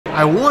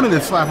I wanted to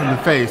slap him in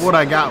the face. What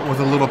I got was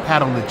a little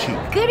pat on the cheek.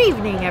 Good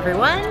evening,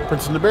 everyone.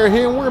 Prince and the Bear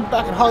here, and we're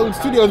back at Hollywood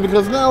Studios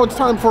because now it's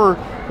time for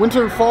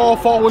winter, fall,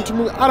 winter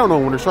movie. I don't know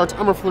when winter starts.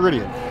 I'm a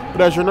Floridian.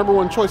 But as your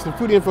 #1 choice in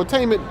food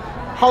infotainment,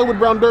 Hollywood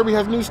Brown Derby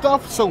has new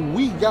stuff, so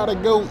we gotta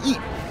go eat.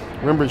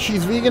 Remember,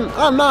 she's vegan.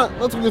 I'm not.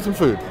 Let's go get some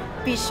food.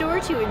 Be sure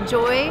to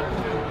enjoy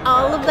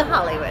all of the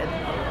Hollywood.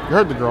 You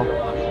heard the girl.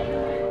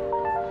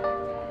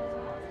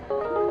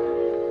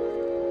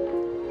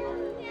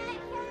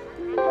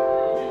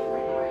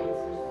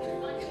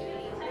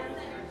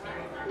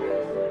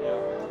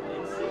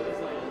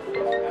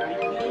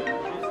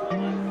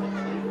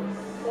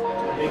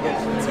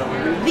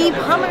 The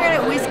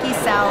Pomegranate Whiskey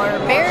Sour.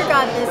 Bear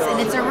got this in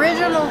its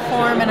original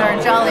form in our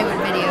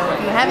Jollywood video.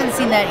 If you haven't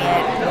seen that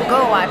yet,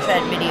 go watch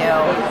that video.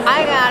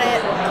 I got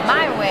it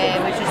my way,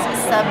 which is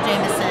sub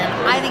Jameson.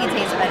 I think it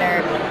tastes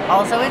better.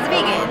 Also, it's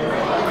vegan.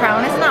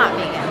 Crown is not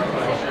vegan.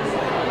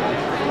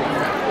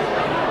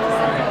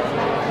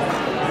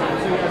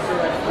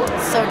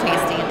 So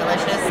tasty and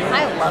delicious.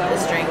 I love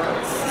this drink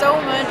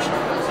so much.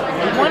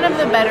 One of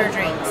the better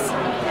drinks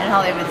in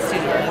Hollywood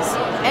Studios.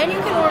 And you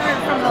can order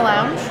it from the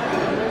lounge.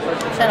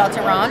 Shout out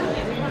to Ron.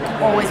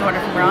 Always order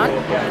from Ron.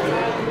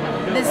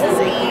 This is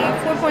a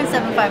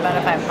 4.75 out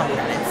of 5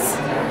 pomegranates.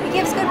 He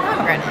gives good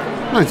pomegranate.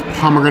 Nice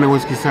Pomegranate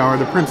Whiskey Sour,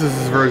 the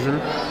princess's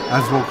version,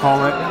 as we'll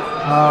call it.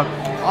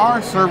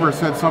 Our server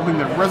said something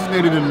that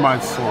resonated in my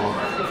soul.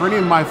 For any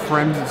of my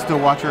friends that still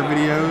watch our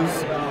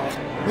videos,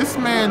 this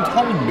man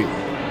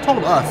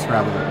told us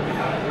rather,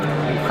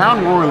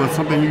 Crown Royal is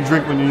something you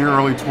drink when you're in your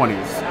early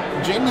 20s.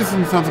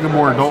 Jameson sounds like a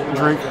more adult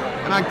drink,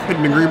 and I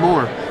couldn't agree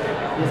more.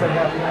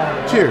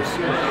 Cheers.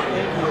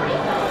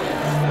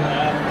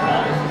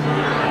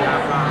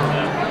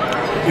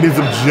 It is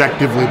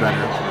objectively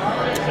better.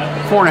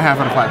 4.5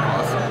 out of 5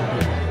 plus.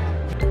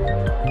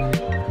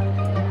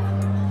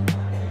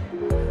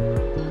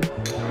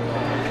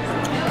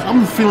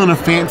 I'm feeling a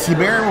fancy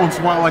bear. Every once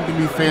in a while I like to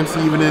be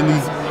fancy even in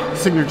these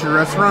signature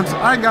restaurants.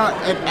 I got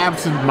an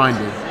Absinthe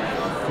Minded,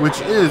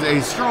 which is a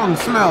strong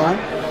smell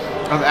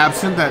of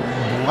absinthe, that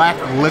black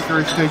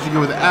licorice taste you get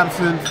with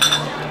absinthe,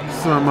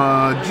 some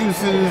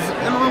juices,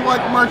 and a little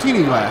like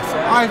martini glass.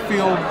 I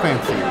feel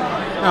fancy.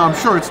 Now I'm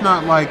sure it's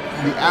not like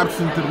the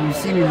absinthe that we've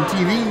seen in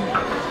TV,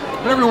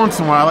 but every once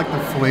in a while I like the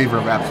flavor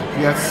of absinthe.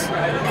 Yes,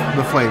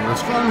 the flavor, as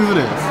strong as it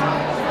is.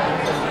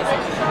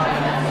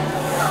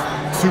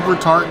 Super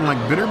tart and like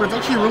bitter, but it's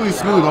actually really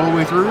smooth all the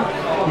way through.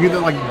 You get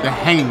that like the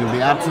hang of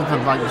the absinthe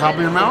at like the top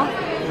of your mouth.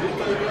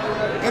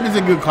 It is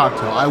a good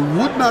cocktail. I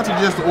would not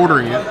suggest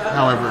ordering it,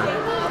 however,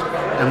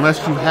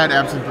 unless you've had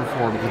absinthe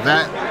before, because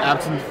that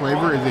absinthe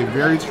flavor is a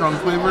very strong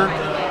flavor,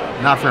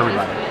 not for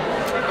everybody.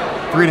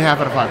 3.5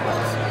 out of 5 plus.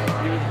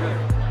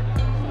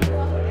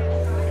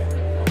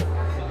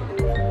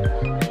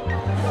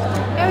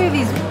 Now we have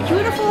these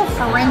beautiful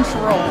French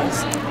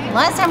rolls.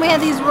 Last time we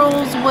had these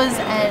rolls was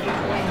at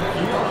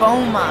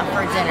Boma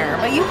for dinner,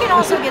 but you can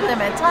also get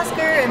them at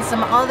Tusker and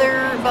some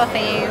other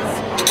buffets.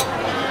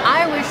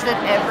 I wish that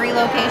every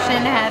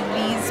location had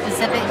these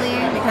specifically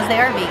because they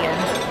are vegan.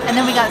 And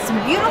then we got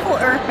some beautiful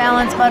Earth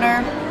Balance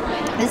butter.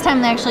 This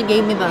time they actually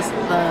gave me the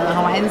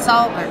Hawaiian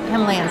salt, or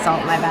Himalayan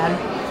salt, my bad.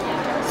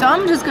 So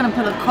I'm just gonna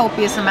put a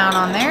copious amount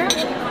on there.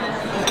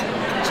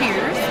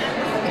 Cheers.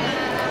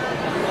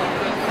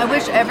 I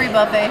wish every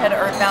buffet had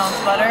Earth Balance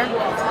butter,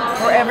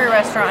 or every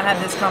restaurant had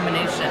this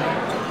combination.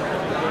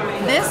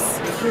 This,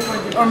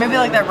 or maybe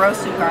like that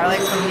roasted garlic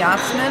from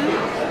Yachtsman,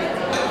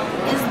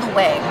 is the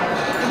way.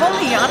 If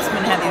only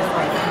Yachtsman had these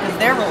rolls, because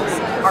their rolls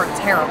are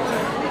terrible.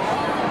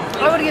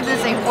 I would give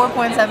this a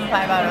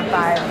 4.75 out of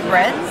 5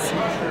 breads.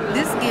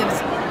 This gives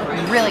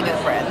really good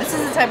bread. This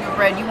is the type of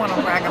bread you want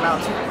to brag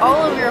about to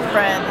all of your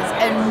friends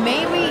and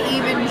maybe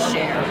even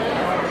share.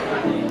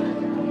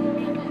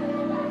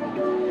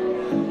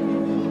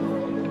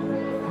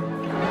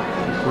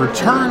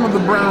 Return of the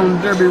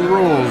Brown Derby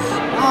rolls.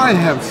 I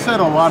have said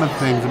a lot of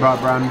things about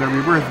Brown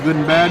Derby, both good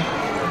and bad.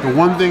 The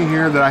one thing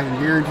here that I can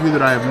guarantee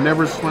that I have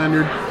never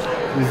slandered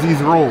is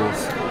these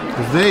rolls,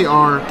 because they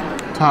are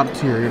top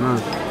tier. You know,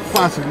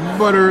 classic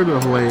butter, the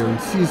Hawaiian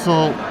sea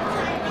salt,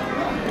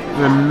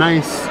 and a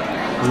nice,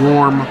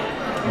 warm,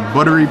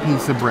 buttery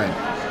piece of bread.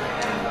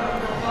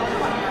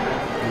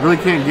 You really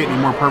can't get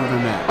any more perfect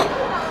than that.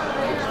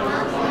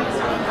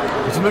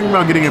 There's something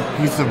about getting a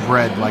piece of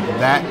bread like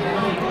that,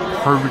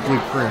 perfectly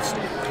crisp,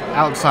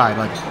 outside,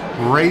 like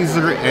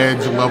razor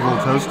edge level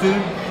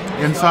toasted,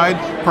 inside,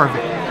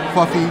 perfect.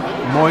 Fluffy,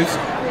 moist,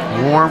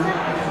 warm,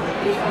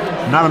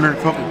 not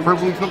undercooked,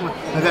 perfectly cooked,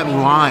 like that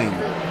line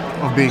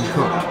of being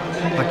cooked.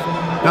 Like,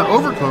 not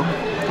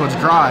overcooked, so it's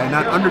dry,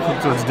 not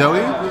undercooked, so it's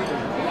doughy.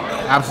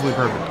 Absolutely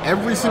perfect.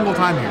 Every single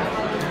time here.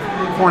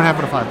 4.5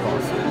 out of 5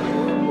 plus.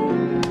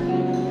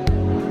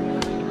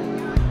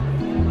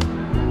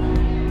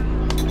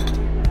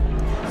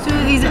 So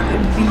these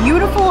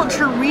beautiful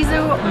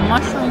chorizo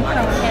mushroom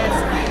croquettes.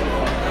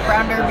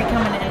 Brown Derby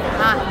coming in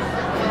hot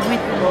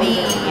with the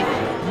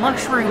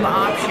mushroom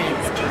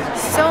options.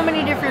 So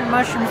many different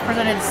mushrooms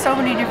presented so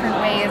many different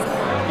ways.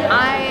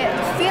 I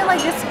feel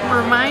like this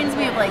reminds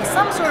me of like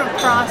some sort of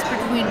cross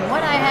between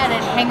what I had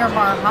at Hangar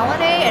Bar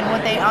Holiday and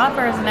what they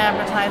offer as an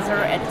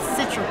appetizer at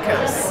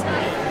Citricos.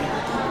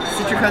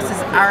 Citricos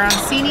is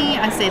arancini.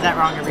 I say that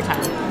wrong every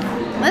time.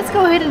 Let's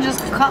go ahead and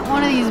just cut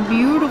one of these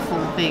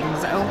beautiful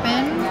things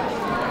open.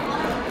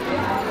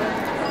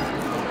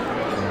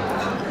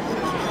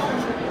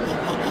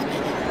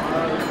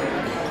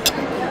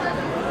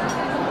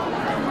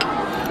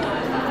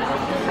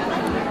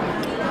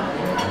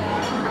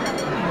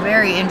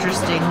 Very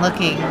interesting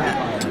looking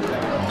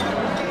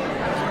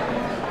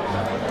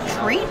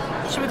treat.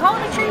 Should we call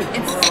it a treat?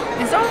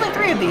 It's only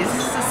 3 of these.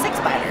 This is a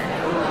 6-batter.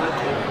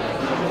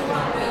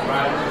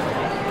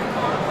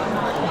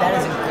 That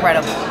is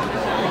incredible.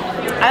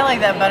 I like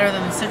that better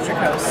than the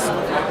Citricos.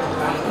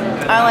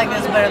 I like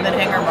this better than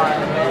Hangar Bar.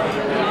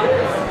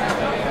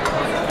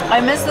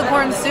 I miss the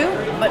corn soup,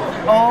 but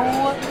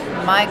oh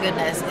my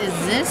goodness, is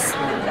this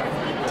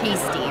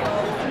tasty.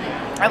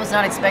 I was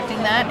not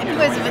expecting that.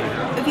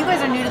 If you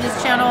guys are new to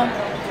this channel,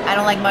 I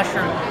don't like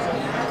mushroom.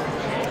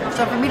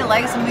 So for me to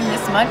like something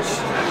this much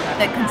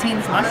that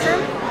contains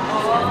mushroom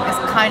is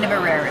kind of a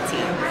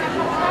rarity.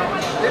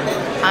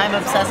 I'm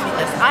obsessed with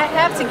this. I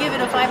have to give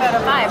it a 5 out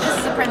of 5. This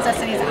is a Princess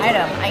City's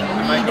item. I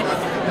need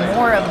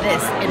more of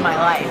this in my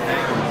life.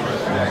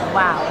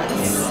 Wow,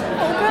 it's so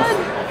good.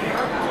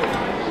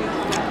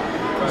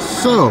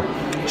 So,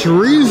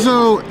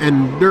 chorizo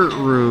and dirt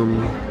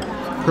room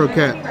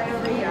croquette.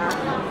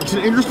 It's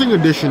an interesting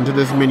addition to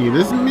this menu.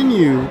 This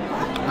menu,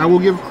 I will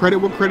give credit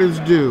what credit is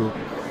due,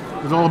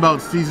 is all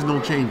about seasonal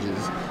changes.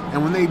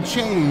 And when they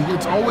change,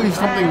 it's always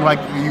something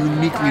like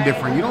uniquely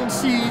different. You don't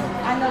see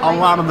a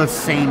lot of the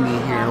samey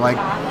here, like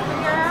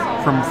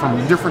from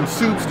different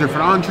soups,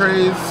 different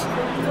entrees.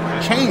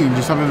 Change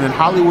is something that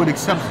Hollywood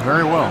accepts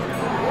very well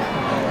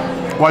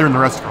while you're in the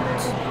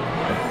restaurants.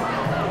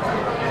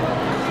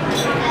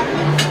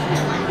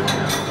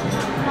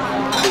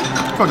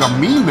 I feel like a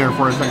meme there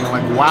for a second,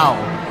 like wow.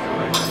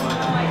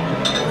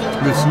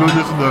 The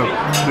smoothness of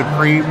the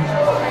cream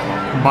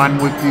combined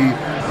with the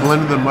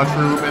blend of the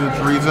mushroom and the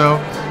chorizo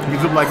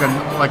gives it like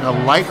a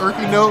light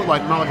earthy note,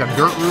 like not like a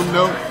dirt room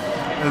note,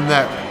 and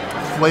that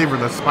flavor,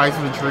 the spice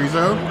of the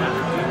chorizo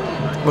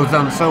goes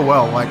down so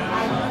well. Like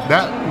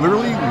that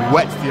literally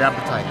whets the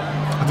appetite.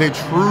 It's a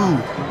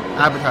true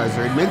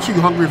appetizer. It makes you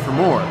hungry for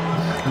more.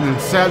 And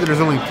it's sad that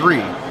there's only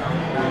 3.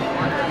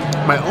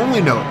 My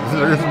only note is that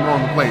there isn't more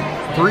on the plate.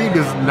 3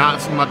 does not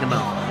seem like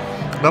enough.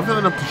 Nothing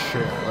enough to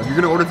share. Like, you're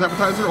gonna order this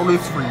appetizer, order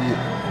this for you.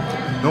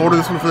 Don't order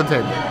this one for the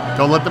table.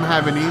 Don't let them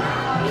have any.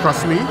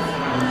 Trust me,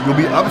 you'll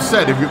be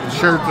upset if you have to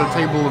share it to a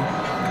table of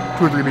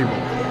 2 or 3 people.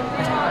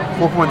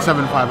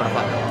 4.75 out of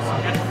 5.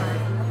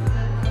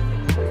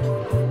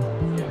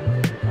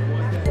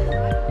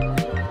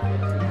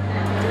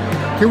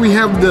 Here we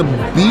have the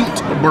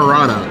Beet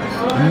Burrata.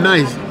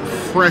 Nice,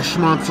 fresh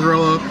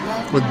mozzarella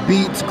with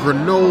beets,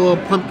 granola,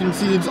 pumpkin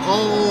seeds,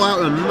 all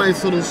out in a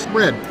nice little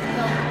spread.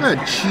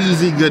 That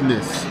cheesy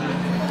goodness.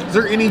 Is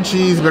there any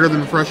cheese better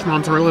than fresh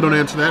mozzarella? Don't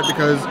answer that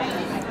because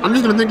I'm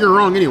just gonna think you're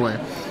wrong anyway.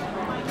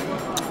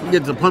 You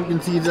get the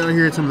pumpkin seeds out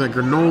here, some of that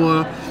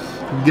granola,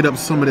 get up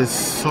some of this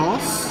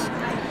sauce.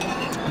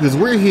 Because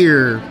we're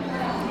here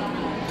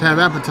to have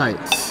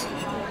appetites.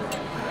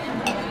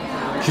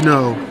 But you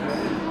know,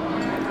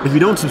 if you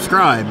don't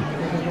subscribe,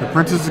 the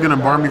princess is gonna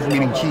bar me from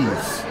eating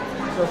cheese.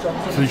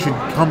 So you should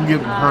come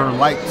give her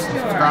likes and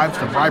subscribes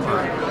to bribe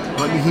her.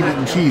 Let me keep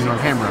eating cheese on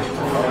camera.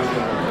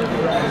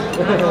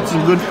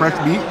 Some good fresh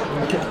beet.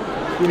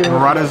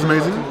 Burrata is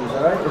amazing.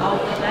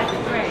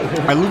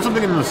 I lose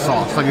something in the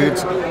sauce. Like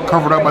it's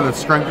covered up by the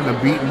strength of the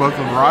beet in both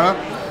the burrata.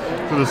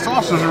 So the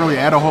sauce doesn't really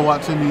add a whole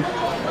lot to me.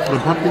 The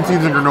pumpkin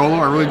seeds and granola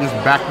are really just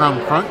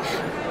background crunch.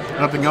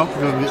 Nothing else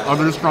because of the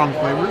other strong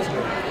flavors.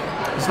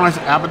 It's nice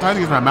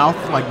appetizing. It's my mouth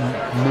like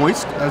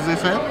moist, as they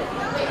say.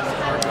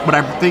 But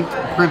I think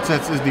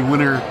Princess is the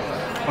winner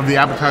of the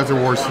appetizer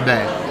wars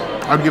today.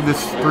 I would give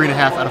this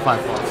 3.5 out of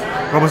 5 plus.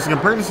 But when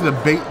compared this to the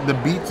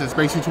beets at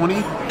Space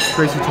 220,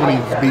 Space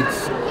 220's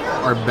beets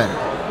are better.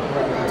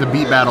 It's a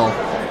beet battle,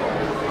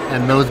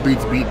 and those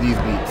beets beat these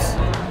beets.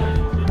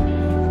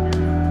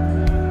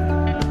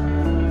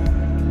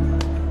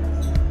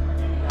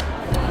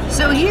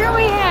 So here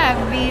we have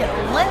the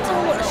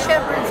lentil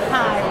shepherd's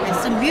pie with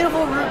some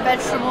beautiful root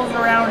vegetables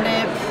around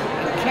it,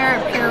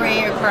 carrot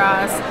puree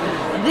across.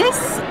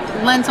 This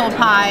lentil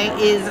pie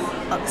is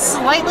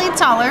slightly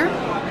taller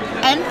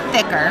and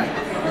thicker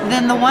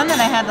than the one that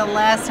I had the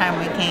last time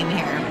we came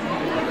here.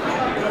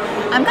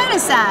 I'm kind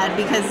of sad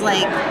because,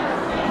 like,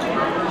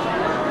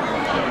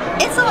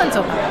 it's a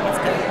lentil pie. It's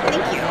good.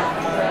 Thank you.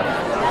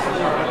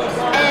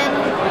 And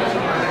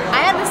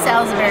I had the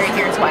Salisbury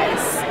here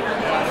twice.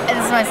 And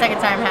this is my second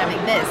time having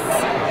this.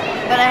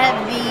 But I had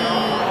the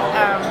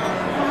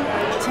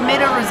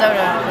tomato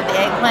risotto with the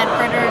eggplant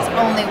fritters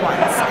only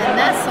once. And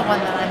that's the one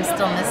that I'm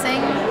still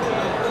missing.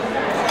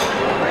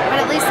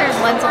 But at least there's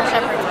lentil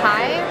shepherd's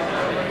pie.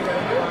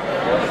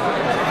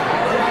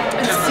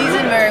 It's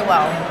seasoned very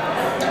well.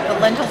 The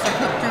lentils are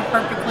cooked through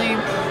perfectly.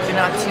 They're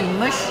not too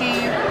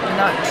mushy. They're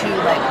not too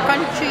like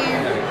crunchy.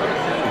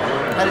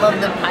 I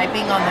love the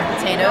piping on the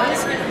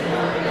potatoes.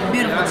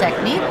 Beautiful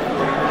technique.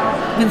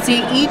 You can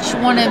see each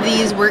one of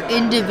these were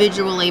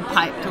individually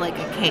piped like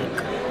a cake.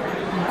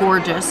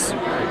 Gorgeous.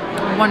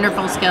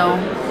 Wonderful skill.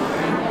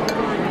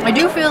 I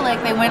do feel like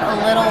they went a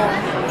little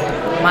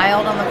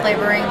mild on the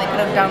flavoring. They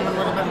could have done a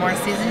little bit more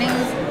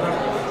seasonings.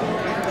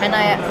 And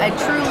I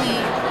truly,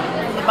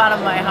 from the bottom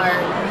of my heart,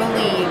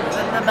 believe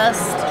that the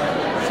best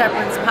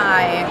shepherd's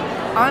pie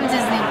on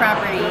Disney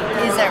property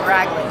is at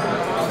Raglan.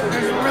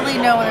 There's really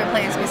no other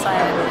place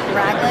beside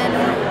Raglan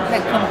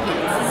that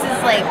competes. This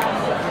is like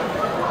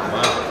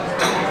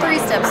 3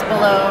 steps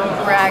below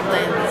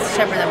Raglan's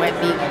Shepherd that went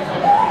vegan.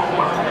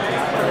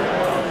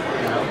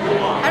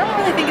 I don't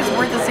really think it's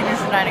worth the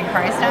signature dining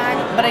price tag,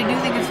 but I do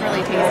think it's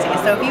really tasty.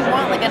 So if you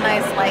want like a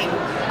nice light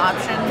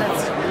option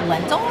that's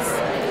lentils,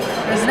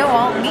 there's no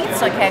alt meat,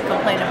 so I can't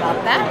complain about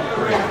that.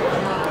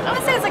 I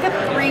would say it's like a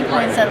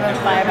 3.75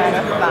 out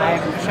of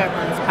 5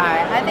 shepherd's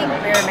pie. I think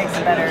Bear makes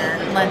a better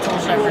lentil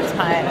shepherd's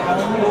pie at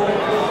home.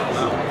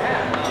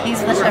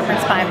 He's the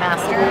shepherd's pie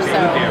master, so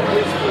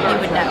he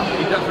would know.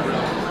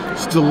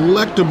 It's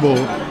delectable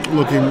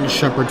looking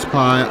shepherd's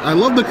pie. I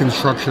love the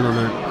construction of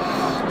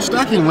it.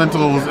 Stacking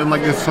lentils in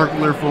like this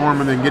circular form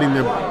and then getting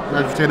the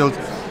mashed potatoes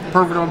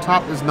perfect on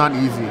top is not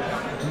easy.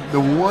 The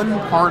one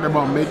part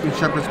about making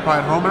shepherd's pie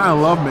at home, and I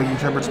love making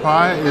shepherd's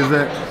pie, is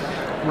that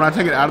when I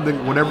take it out of the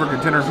whatever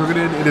container I cook it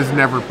in, it is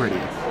never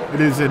pretty. It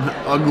is an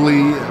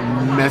ugly,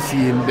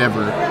 messy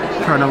endeavor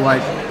trying to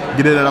like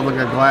get it out of like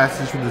a glass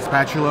dish with a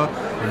spatula.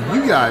 If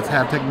you guys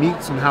have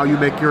techniques on how you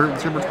make your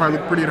shepherd's pie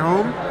look pretty at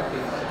home,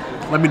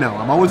 let me know.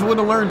 I'm always willing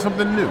to learn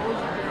something new.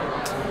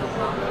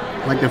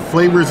 Like the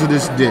flavors of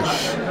this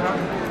dish.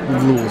 The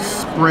little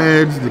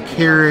spreads, the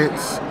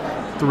carrots,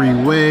 3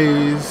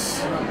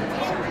 ways.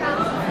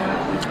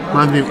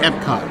 Reminds me of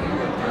Epcot,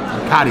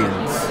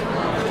 Epcotians,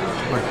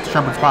 like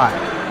shepherd's pie.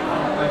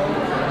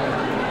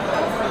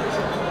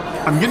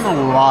 I'm getting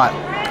a lot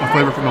of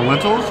flavor from the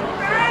lentils,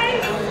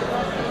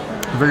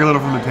 very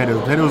little from the potatoes.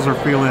 The potatoes are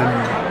feeling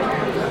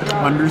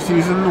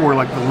under-seasoned, where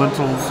like the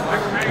lentils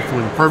are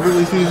feeling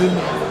perfectly seasoned,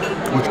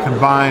 which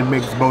combined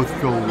makes both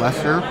feel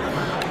lesser.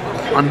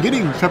 I'm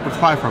getting shepherd's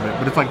pie from it,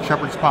 but it's like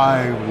shepherd's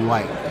pie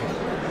light.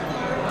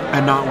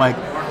 And not like,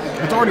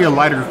 it's already a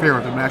lighter fare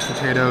with the mashed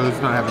potatoes,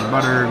 not having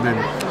butter, and then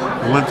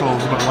the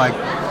lentils, but like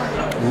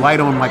light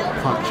on like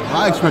punch.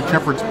 I expect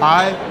shepherd's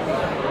pie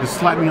to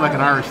slap me like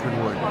an Irishman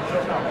would.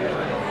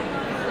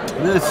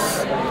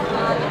 This,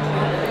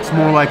 it's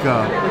more like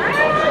a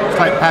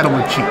slight pat on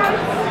the cheek.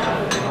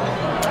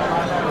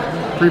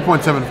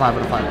 3.75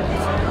 out of 5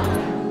 points.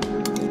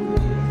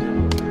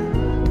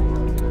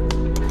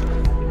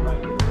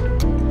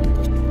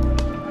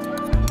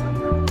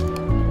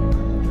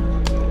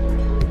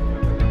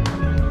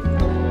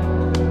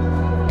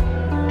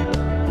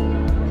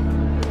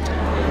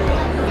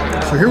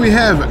 So here we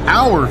have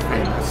our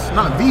famous,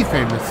 not the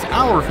famous,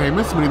 our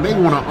famous, meaning they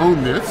want to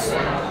own this.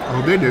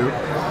 Oh, they do.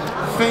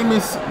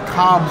 Famous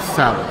Cobb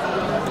Salad.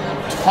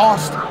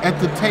 Tossed at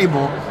the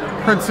table,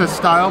 princess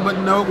style, but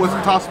no, it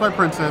wasn't tossed by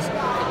Princess.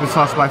 It was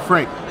tossed by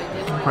Frank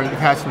the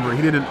cast member.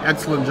 He did an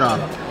excellent job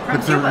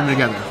putting them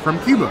together. From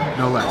Cuba,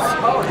 no less.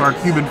 For our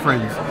Cuban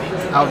friends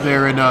out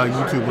there in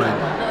YouTube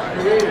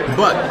land.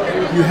 But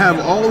you have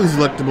all these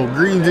delectable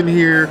greens in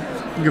here.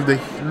 You have the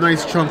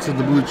nice chunks of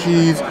the blue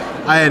cheese.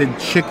 I added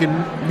chicken.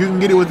 You can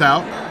get it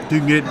without. You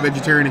can get it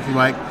vegetarian if you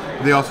like.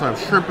 They also have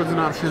shrimp as an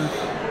option.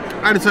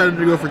 I decided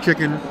to go for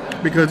chicken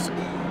because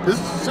this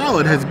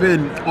salad has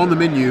been on the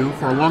menu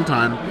for a long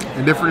time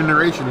in different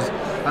iterations.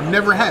 I've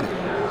never had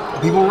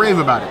it. People rave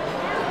about it.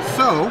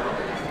 So,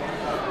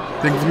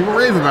 things people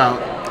rave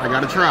about, I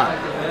gotta try.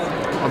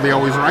 Are they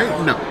always right?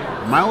 No.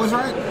 Am I always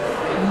right?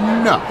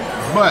 No.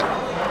 But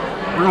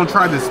we're gonna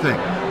try this thing.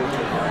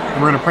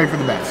 And we're gonna pray for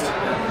the best.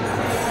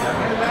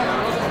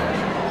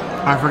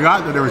 I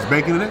forgot that there was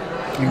bacon in it.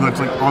 Even though it's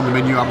like on the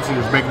menu, obviously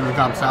there's bacon in the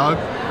Cobb salad.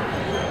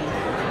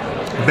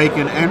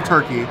 Bacon and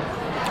turkey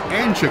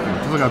and chicken.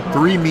 It's like a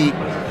 3-meat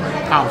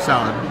Cobb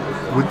salad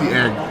with the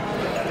egg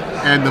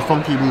and the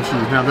funky blue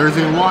cheese. Now there's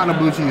a lot of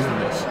blue cheese in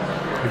this.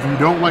 If you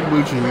don't like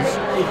blue cheese,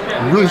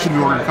 you really should be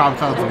ordering Cobb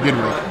salad to begin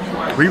with.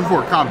 But even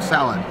for a Cobb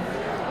salad,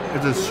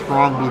 it's a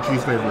strong blue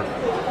cheese flavor.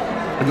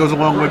 It goes a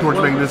long way towards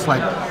making this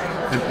like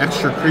an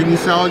extra creamy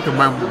salad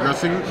combined with the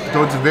dressing.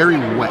 So it's very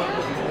wet.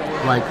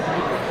 Like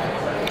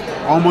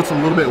almost a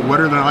little bit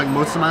wetter than I like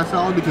most of my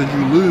salad because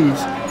you lose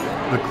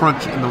the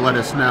crunch in the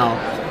lettuce. Now,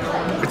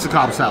 it's a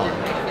Cobb salad.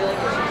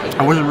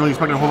 I wasn't really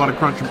expecting a whole lot of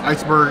crunch from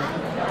iceberg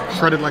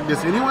shredded like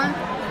this anyway,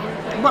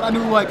 but I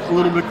do like a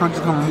little bit of crunch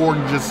to come more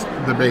than just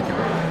the bacon.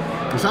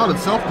 The salad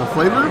itself, the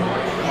flavor,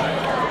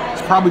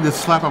 it's probably the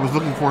slap I was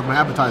looking for with my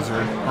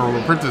appetizer, or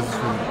the princess's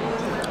food,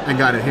 and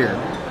got it here.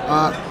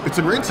 It's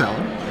a great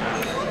salad.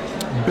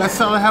 Best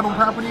salad I have on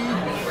property?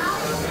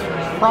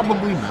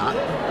 Probably not.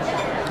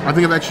 I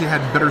think I've actually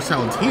had better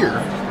salads here.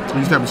 I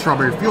used to have a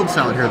strawberry field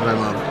salad here that I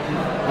love.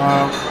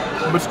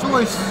 But still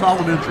a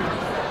solid entry.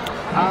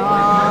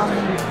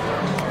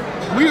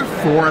 We have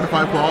 4 out of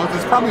 5 qualities.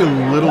 It's probably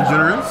a little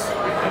generous,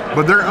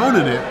 but they're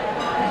owning it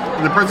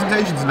And the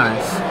presentation's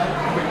nice.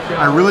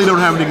 I really don't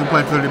have any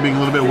complaints with it being a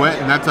little bit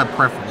wet, and that's a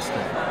preference thing.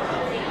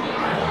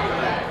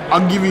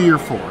 I'll give you your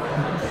 4.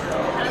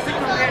 How does it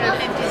compare to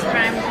 50's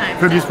prime time?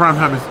 50's prime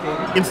time is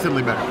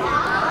instantly better.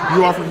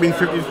 You offered me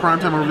 50's prime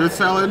time over this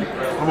salad,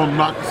 I'm gonna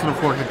knock this on the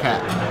floor like a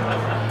cat.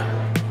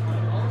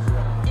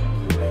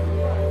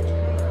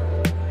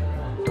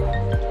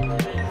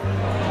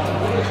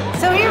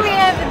 So here we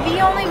have the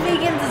only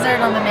vegan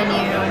dessert on the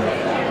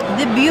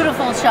menu, the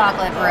beautiful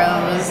chocolate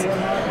rose.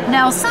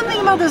 Now something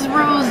about this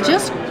rose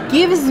just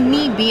gives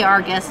me Be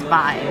Our Guest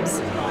vibes.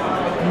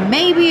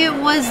 Maybe it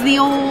was the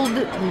old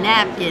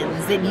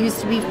napkins that used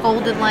to be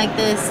folded like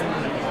this.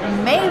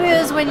 Maybe it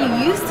was when you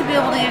used to be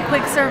able to get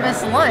quick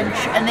service lunch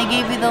and they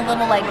gave you the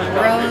little like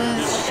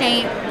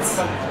rose-shaped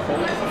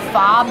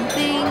fob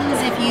things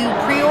if you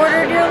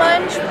pre-ordered your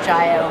lunch, which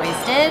I always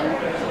did.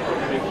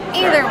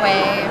 Either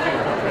way,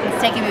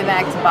 it's taking me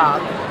back to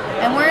Bog.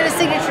 And we're in a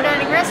signature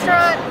dining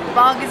restaurant.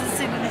 Bog is a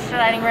signature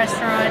dining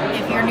restaurant.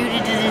 If you're new to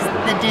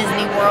the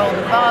Disney World,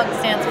 Bog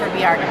stands for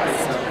Be Our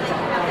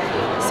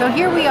Guest. So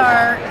here we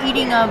are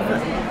eating of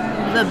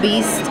the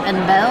Beast and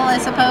Belle, I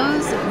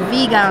suppose,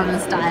 vegan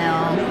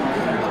style.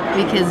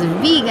 Because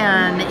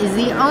vegan is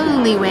the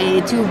only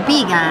way to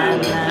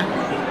vegan.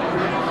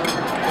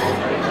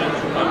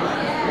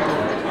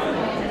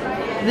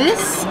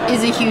 This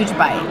is a huge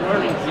bite.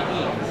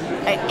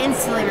 I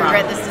instantly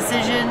regret this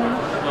decision,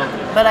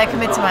 but I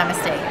commit to my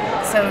mistake.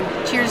 So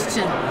cheers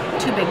to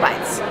 2 big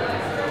bites.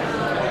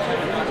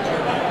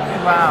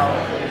 Wow.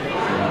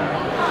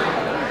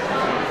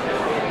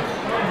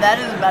 That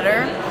is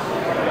better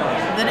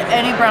than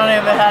any brownie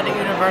I've ever had at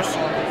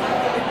Universal.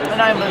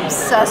 And I'm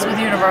obsessed with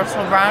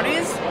Universal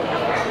brownies.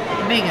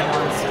 Vegan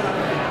ones.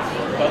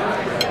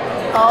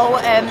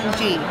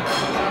 OMG.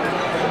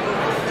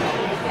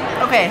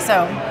 Okay,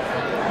 so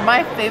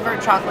my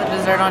favorite chocolate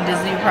dessert on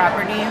Disney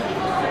property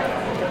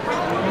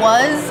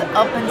was,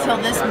 up until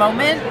this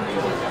moment,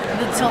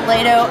 the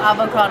Toledo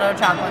avocado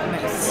chocolate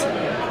mousse.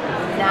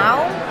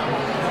 Now,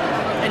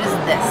 it is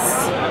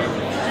this.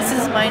 This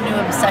is my new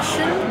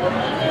obsession.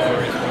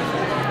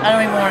 I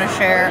don't even want to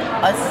share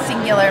a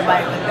singular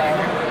bite with Bear.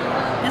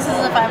 This is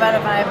a 5 out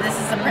of 5. This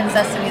is a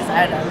Princess Sweet's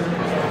item.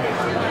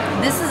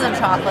 This is a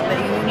chocolate that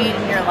you need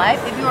in your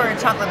life if you are a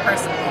chocolate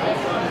person.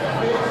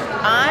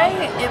 I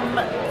am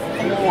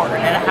floored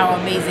at how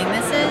amazing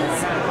this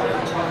is.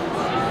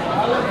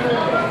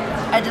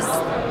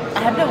 I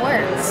have no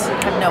words.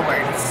 I have no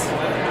words.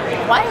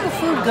 Why is the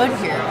food good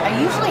here?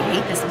 I usually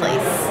hate this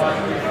place.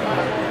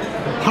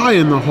 High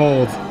in the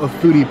halls of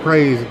foodie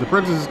praise, the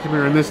princesses come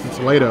here in this to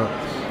Toledo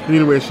in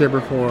any way, shape,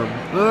 or form.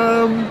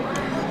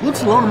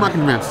 Looks alone, I'm not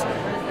convinced.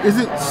 Is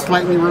it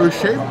slightly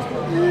rose-shaped?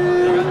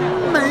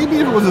 Maybe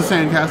if it was a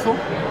sandcastle.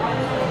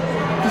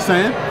 Just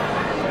saying.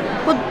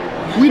 But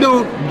we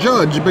don't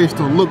judge based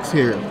on looks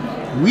here.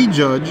 We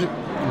judge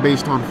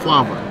based on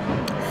flavor.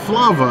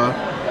 Flavor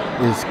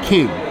is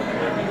king.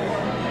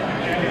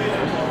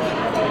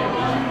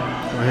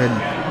 Go ahead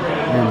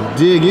and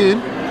dig in.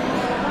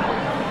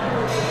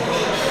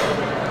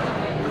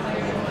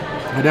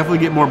 I definitely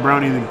get more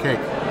brownie than cake.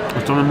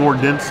 It's on the more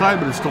dense side,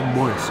 but it's still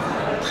moist.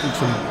 And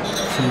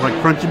some like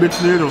crunchy bits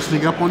in there that'll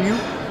sneak up on you.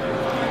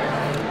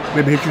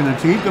 Maybe hit you in the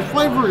teeth. The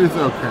flavor is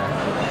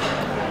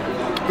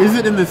okay. Is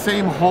it in the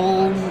same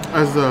hall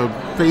as the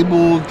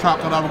fabled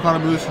chocolate avocado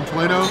mousse from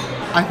Toledo?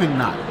 I think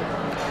not.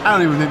 I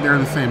don't even think they're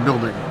in the same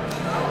building.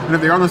 And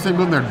if they are in the same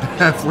building, they're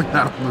definitely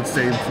not on the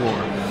same floor.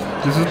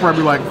 This is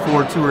probably like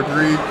floor 2 or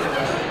 3.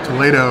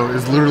 Toledo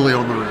is literally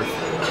on the roof.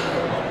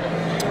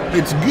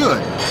 It's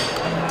good.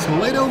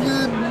 Toledo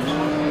good?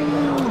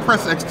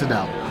 Press X to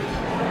doubt.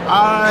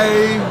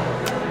 I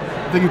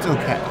think it's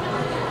okay.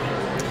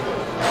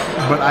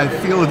 But I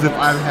feel as if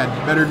I've had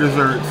better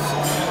desserts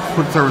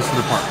put service to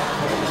the park.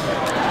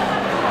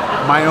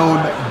 My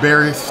own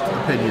barest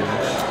opinion.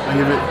 I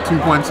give it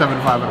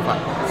 2.75 out of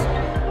 5 points.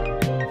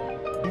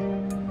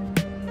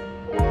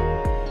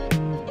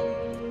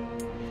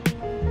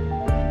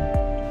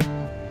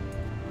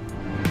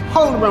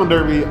 Holland Brown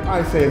Derby,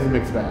 I say, is a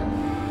mixed bag.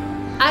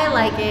 I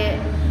like it.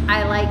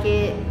 I like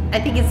it. I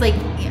think it's like,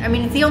 I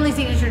mean, it's the only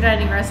signature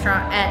dining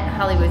restaurant at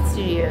Hollywood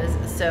Studios,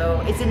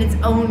 so it's in its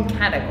own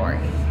category.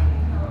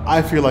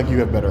 I feel like you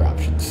have better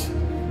options.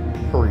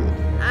 Period.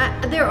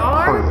 There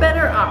are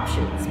better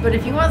options, but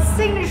if you want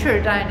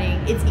signature dining,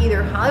 it's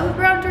either Hollywood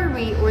Brown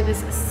Derby or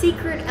this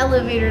secret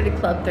elevator to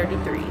Club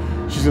 33.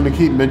 She's gonna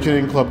keep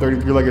mentioning Club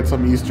 33 like it's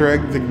some Easter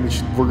egg, thinking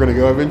we're gonna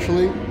go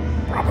eventually.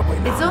 Probably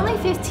not. It's only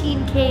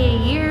 $15K a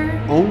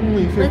year.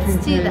 Only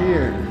 $15K a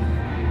year.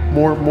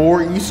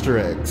 More Easter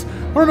eggs.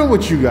 I don't know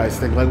what you guys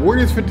think. Like, where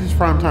does 50's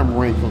Primetime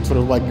rank on sort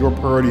of like your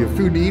priority of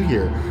food to eat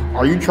here?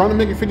 Are you trying to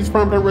make a 50's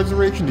Primetime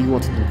reservation? Do you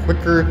want something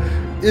quicker?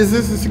 Is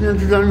this a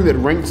signature dining that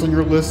ranks on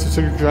your list of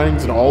signature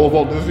dinings in all of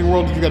Walt Disney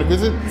World that you got to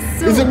visit?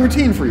 So is it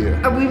routine for you?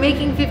 Are we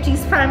making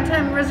 50's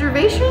Primetime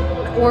reservation,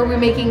 or are we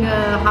making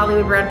a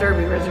Hollywood Brown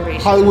Derby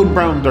reservation? Hollywood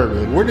Brown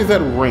Derby. Where does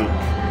that rank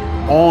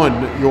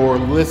on your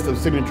list of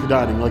signature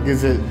dining? Like,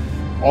 is it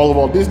all of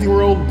Walt Disney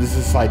World? Is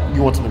this like,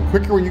 you want something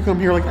quicker when you come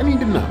here? Like, I need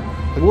to know.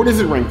 Like, where does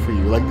it rank for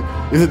you? Like,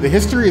 is it the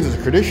history? Is it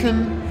the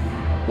tradition?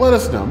 Let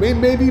us know.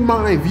 Maybe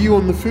my view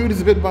on the food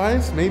is a bit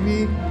biased.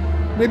 Maybe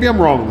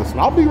I'm wrong on this one.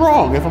 I'll be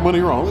wrong if I'm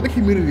running wrong. Let the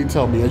community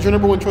tell me. As your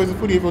number one choice of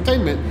foodie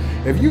infotainment,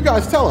 if you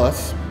guys tell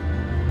us,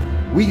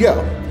 we go.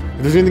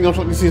 If there's anything else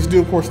you'd like to see us do,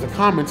 of course, the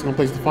comments are a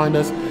place to find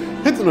us.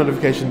 Hit the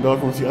notification bell if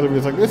you want to see other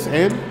videos like this,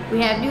 and we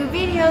have new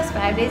videos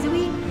 5 days a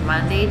week.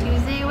 Monday,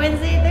 Tuesday,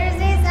 Wednesday,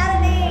 Thursday,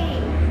 Saturday.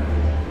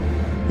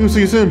 We'll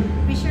see you soon.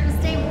 Be sure to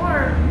stay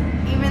warm,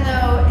 even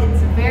though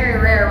it's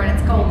very rare when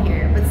it's cold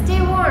here. But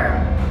stay warm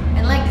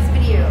and like this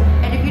video.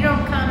 And if you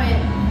don't comment,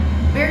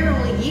 Barry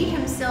will yeet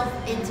himself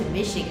into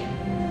Michigan.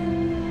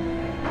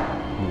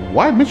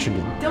 Why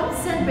Michigan? Don't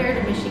send Bear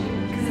to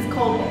Michigan because it's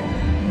cold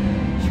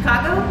there.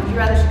 Chicago? Would you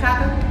rather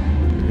Chicago?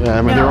 Yeah,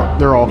 I mean, no,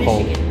 they're all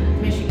Michigan.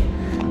 cold.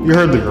 Michigan. You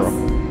heard the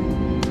girl.